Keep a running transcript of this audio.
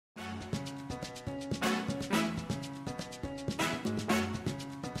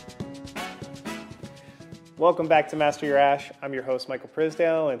Welcome back to Master Your Ash. I'm your host, Michael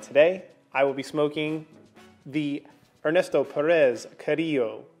Prisdale, and today I will be smoking the Ernesto Perez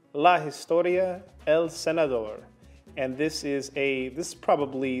Carrillo La Historia El Senador. And this is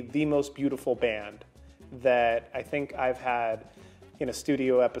probably the most beautiful band that I think I've had in a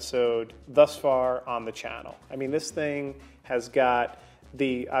studio episode thus far on the channel. I mean, this thing has got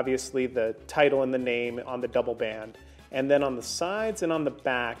obviously the title and the name on the double band. And then on the sides and on the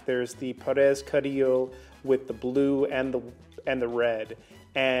back, there's the Perez Carrillo with the blue and the red.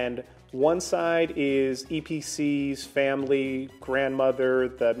 And one side is EPC's family, grandmother,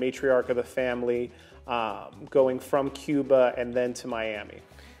 the matriarch of the family, going from Cuba and then to Miami.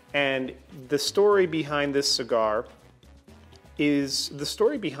 And the story behind this cigar is the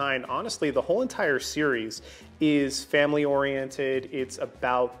story behind, honestly, the whole entire series is family-oriented. It's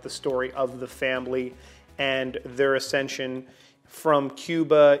about the story of the family and their ascension from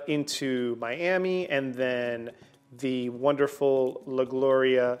Cuba into Miami, and then the wonderful La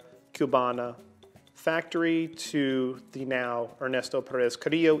Gloria Cubana factory to the now Ernesto Perez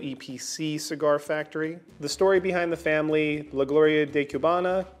Carrillo EPC cigar factory. The story behind the family, La Gloria de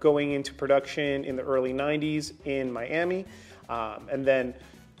Cubana, going into production in the early 90s in Miami, and then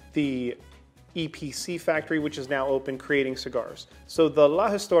the EPC factory, which is now open, creating cigars. So the La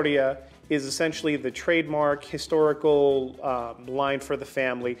Historia is essentially the trademark historical line for the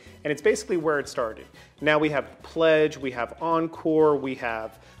family, and it's basically where it started. Now we have Pledge, we have Encore, we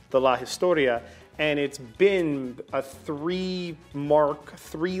have the La Historia, and it's been a three-line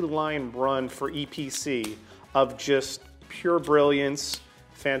run for EPC of just pure brilliance,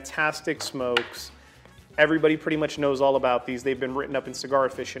 fantastic smokes. Everybody pretty much knows all about these. They've been written up in Cigar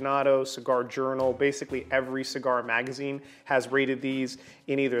Aficionado, Cigar Journal. Basically every cigar magazine has rated these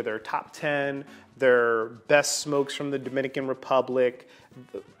in either their top 10, their best smokes from the Dominican Republic,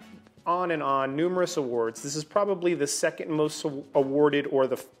 on and on, numerous awards. This is probably the second most awarded, or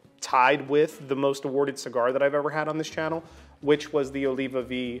tied with the most awarded cigar that I've ever had on this channel, which was the Oliva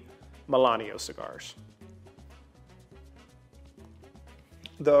V Melanio cigars.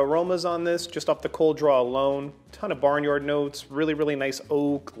 The aromas on this, just off the cold draw alone, ton of barnyard notes, really, really nice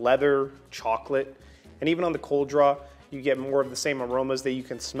oak, leather, chocolate. And even on the cold draw, you get more of the same aromas that you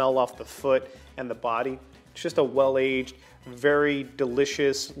can smell off the foot and the body. It's just a well-aged, very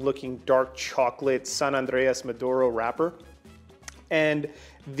delicious looking dark chocolate San Andreas Maduro wrapper. And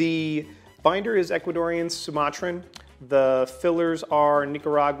the binder is Ecuadorian Sumatran. The fillers are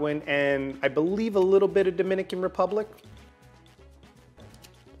Nicaraguan and I believe a little bit of Dominican Republic.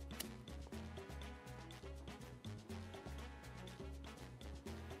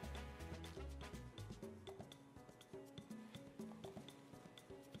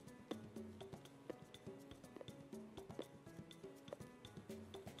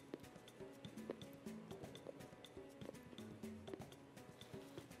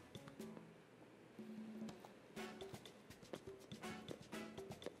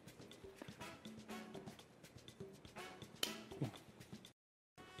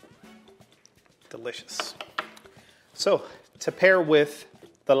 Delicious. So to pair with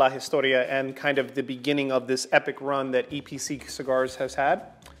the La Historia and kind of the beginning of this epic run that EPC Cigars has had,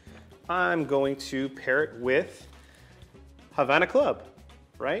 I'm going to pair it with Havana Club,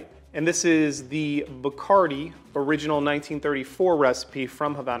 right? And this is the Bacardi original 1934 recipe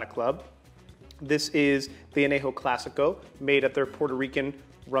from Havana Club. This is the Añejo Clásico, made at their Puerto Rican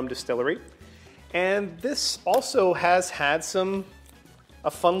rum distillery. And this also has had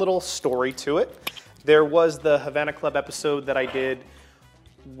a fun little story to it. There was the Havana Club episode that I did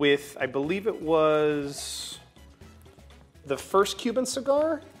with, I believe it was the first Cuban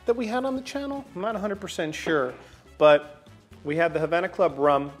cigar that we had on the channel. I'm not 100% sure, but we had the Havana Club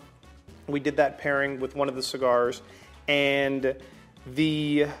rum. We did that pairing with one of the cigars, and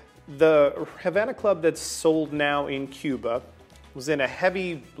the Havana Club that's sold now in Cuba was in a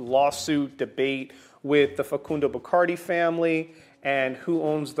heavy lawsuit debate with the Facundo Bacardi family and who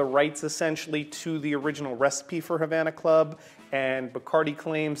owns the rights essentially to the original recipe for Havana Club. And Bacardi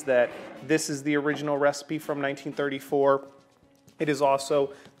claims that this is the original recipe from 1934. It is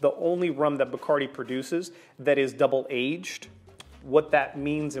also the only rum that Bacardi produces that is double aged, what that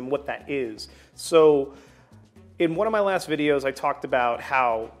means and what that is. So in one of my last videos, I talked about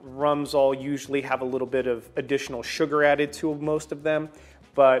how rums all usually have a little bit of additional sugar added to most of them.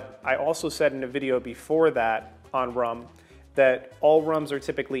 But I also said in a video before that on rum that all rums are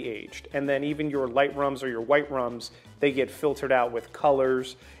typically aged. And then even your light rums or your white rums, they get filtered out with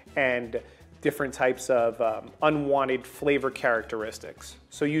colors and different types of unwanted flavor characteristics.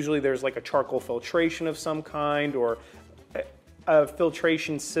 So usually there's like a charcoal filtration of some kind, or a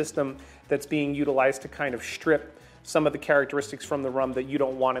filtration system that's being utilized to kind of strip some of the characteristics from the rum that you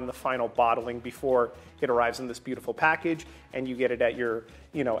don't want in the final bottling before it arrives in this beautiful package and you get it at your,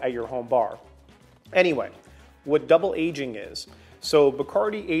 at your home bar. Anyway, what double aging is, so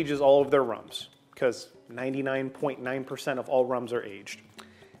Bacardi ages all of their rums because 99.9% of all rums are aged.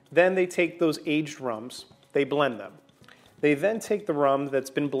 Then they take those aged rums, they blend them. They then take the rum that's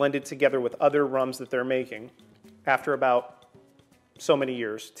been blended together with other rums that they're making after about so many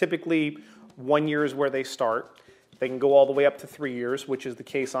years. Typically, 1 year is where they start. They can go all the way up to 3 years, which is the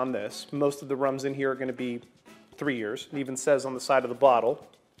case on this. Most of the rums in here are going to be 3 years. It even says on the side of the bottle,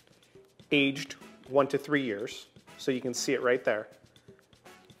 aged 1 to 3 years. So you can see it right there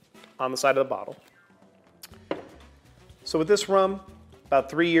on the side of the bottle. So with this rum, about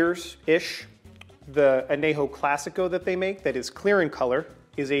 3 years-ish. The Añejo Clásico that they make, that is clear in color,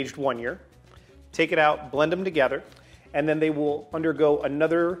 is aged 1 year. Take it out, blend them together, and then they will undergo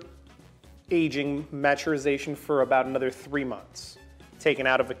another aging maturization for about another 3 months. Taken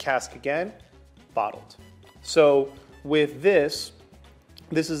out of a cask again, bottled. So with this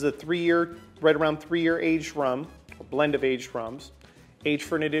is a 3 year, right around 3 year aged rum, a blend of aged rums, aged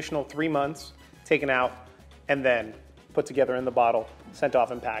for an additional 3 months, taken out, and then put together in the bottle, sent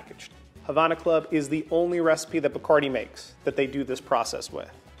off and packaged. Havana Club is the only recipe that Bacardi makes that they do this process with.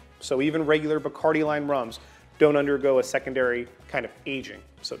 So even regular Bacardi line rums don't undergo a secondary kind of aging,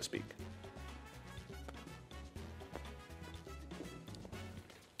 so to speak.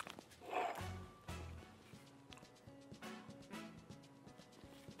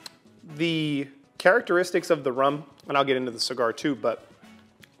 The characteristics of the rum, and I'll get into the cigar too, but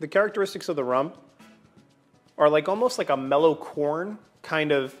the characteristics of the rum are like almost like a mellow corn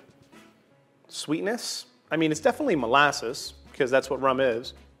kind of sweetness. I mean, it's definitely molasses, because that's what rum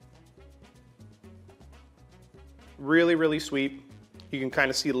is. Really, really sweet. You can kind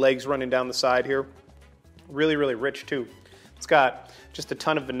of see legs running down the side here. Really, really rich too. It's got just a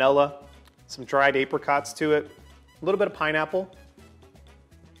ton of vanilla, some dried apricots to it, a little bit of pineapple.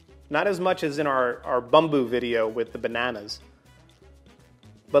 Not as much as in our bumbu video with the bananas,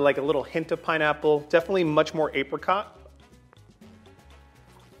 but like a little hint of pineapple, definitely much more apricot.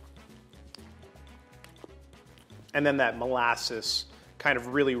 And then that molasses, kind of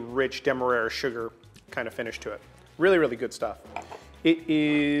really rich demerara sugar kind of finish to it. Really, really good stuff. It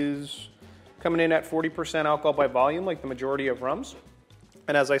is coming in at 40% alcohol by volume, like the majority of rums.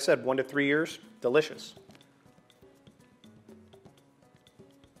 And as I said, 1 to 3 years, delicious.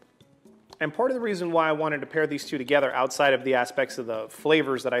 And part of the reason why I wanted to pair these two together outside of the aspects of the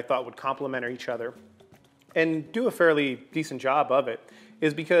flavors that I thought would complement each other and do a fairly decent job of it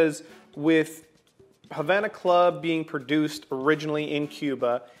is because with Havana Club being produced originally in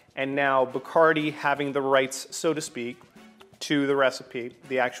Cuba and now Bacardi having the rights, so to speak, to the recipe,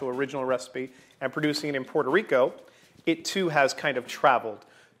 the actual original recipe, and producing it in Puerto Rico, it too has kind of traveled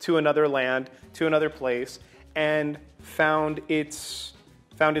to another land, to another place, and found its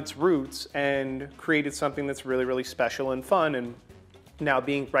roots and created something that's really, really special and fun, and now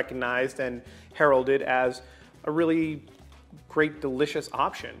being recognized and heralded as a really great, delicious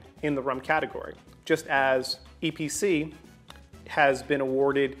option in the rum category, just as EPC has been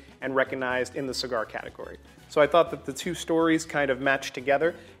awarded and recognized in the cigar category. So I thought that the two stories kind of matched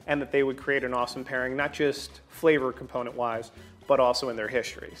together and that they would create an awesome pairing, not just flavor component-wise, but also in their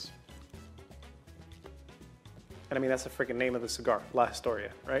histories. And I mean, that's the freaking name of the cigar, La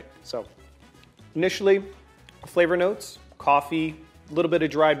Historia, right? So initially, flavor notes, coffee, a little bit of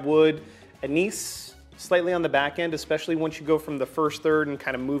dried wood, anise, slightly on the back end, especially once you go from the first third and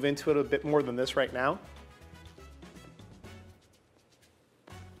kind of move into it a bit more than this right now.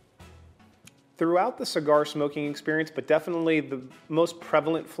 Throughout the cigar smoking experience, but definitely the most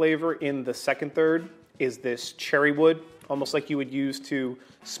prevalent flavor in the second third is this cherry wood, almost like you would use to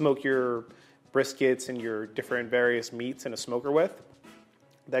smoke your briskets and your different various meats in a smoker with.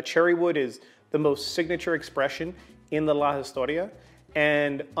 That cherry wood is the most signature expression in the La Historia,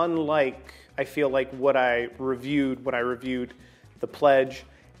 and unlike, I feel like, what I reviewed when I reviewed the Pledge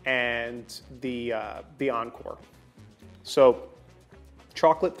and the Encore. So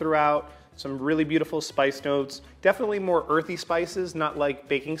chocolate throughout, some really beautiful spice notes, definitely more earthy spices, not like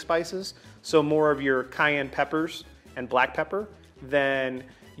baking spices, so more of your cayenne peppers and black pepper than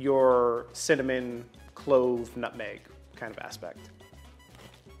your cinnamon, clove, nutmeg kind of aspect.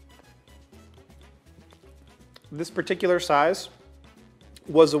 This particular size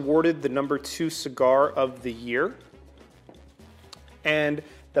was awarded the #2 cigar of the year, and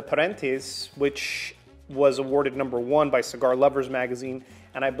the Parentes, which was awarded #1 by Cigar Lovers magazine,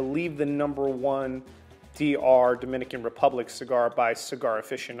 and I believe the #1 DR, Dominican Republic cigar by Cigar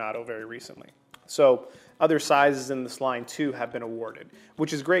Aficionado very recently. So other sizes in this line too have been awarded,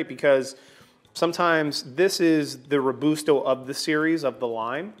 which is great because sometimes this is the Robusto of the series, of the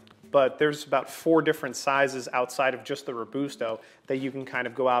line, but there's about 4 different sizes outside of just the Robusto that you can kind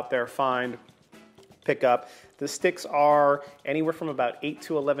of go out there, find, pick up. The sticks are anywhere from about $8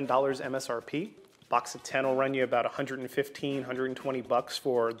 to $11 MSRP. Box of 10 will run you about 115, 120 bucks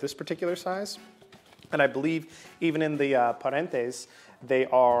for this particular size. And I believe even in the Parentes, they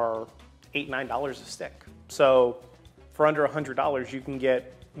are $8, $9 a stick. So for under $100, you can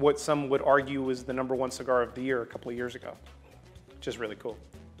get what some would argue was the #1 cigar of the year a couple of years ago, which is really cool.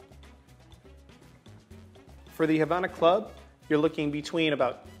 For the Havana Club, you're looking between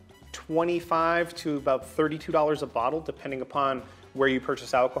about $25 to about $32 a bottle, depending upon where you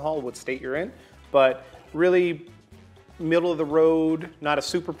purchase alcohol, what state you're in. But really middle of the road, not a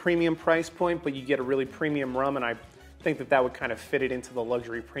super premium price point, but you get a really premium rum, and I think that that would kind of fit it into the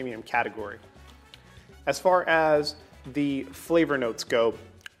luxury premium category. As far as the flavor notes go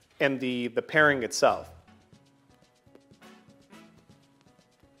and the pairing itself,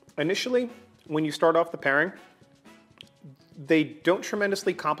 initially, when you start off the pairing, they don't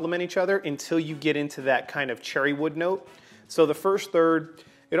tremendously complement each other until you get into that kind of cherry wood note. So the first third,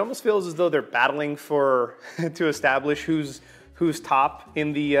 it almost feels as though they're battling for to establish who's top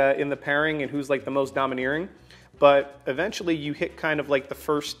in the pairing and who's like the most domineering. But eventually you hit kind of like the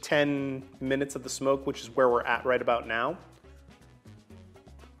first 10 minutes of the smoke, which is where we're at right about now.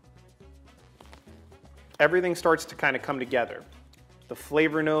 Everything starts to kind of come together. The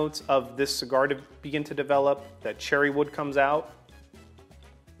flavor notes of this cigar begin to develop, that cherry wood comes out,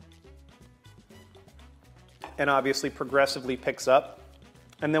 and obviously progressively picks up.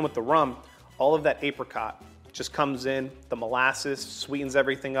 And then with the rum, all of that apricot just comes in, the molasses sweetens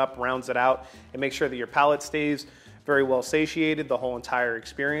everything up, rounds it out, and makes sure that your palate stays very well satiated the whole entire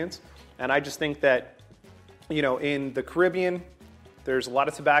experience. And I just think that, you know, in the Caribbean, there's a lot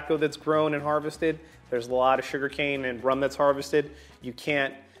of tobacco that's grown and harvested. There's a lot of sugarcane and rum that's harvested. You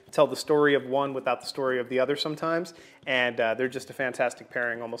can't tell the story of one without the story of the other sometimes. And they're just a fantastic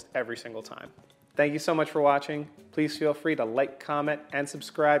pairing almost every single time. Thank you so much for watching. Please feel free to like, comment, and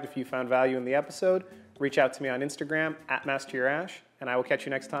subscribe if you found value in the episode. Reach out to me on Instagram @MasterYourAsh, and I will catch you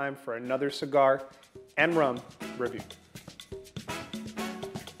next time for another cigar and rum review.